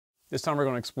This time we're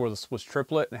going to explore the Swiss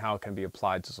triplet and how it can be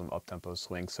applied to some up-tempo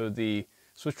swing. So the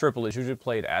Swiss triplet is usually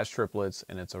played as triplets,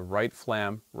 and it's a right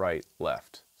flam, right,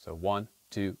 left. So 1,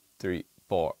 2, 3,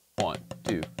 4, 1,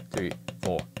 2, 3,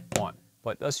 4, 1.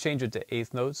 But let's change it to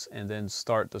eighth notes and then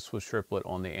start the Swiss triplet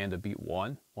on the and a beat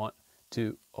 1, 1,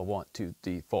 2, 1, 2,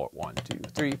 3, 4, 1, 2,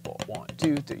 3, 4, 1,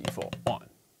 2, 3, 4, 1.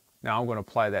 Now I'm going to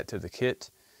apply that to the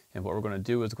kit, and what we're going to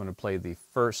do is we're going to play the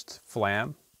first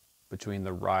flam between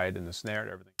the ride and the snare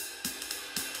and everything.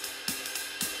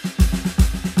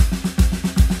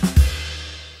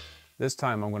 This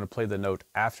time I'm going to play the note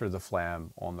after the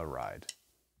flam on the ride.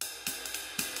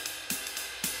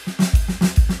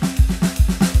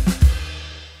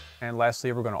 And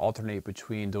lastly, we're going to alternate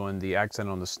between doing the accent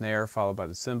on the snare followed by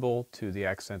the cymbal to the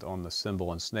accent on the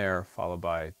cymbal and snare followed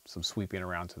by some sweeping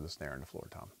around to the snare and the floor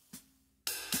tom.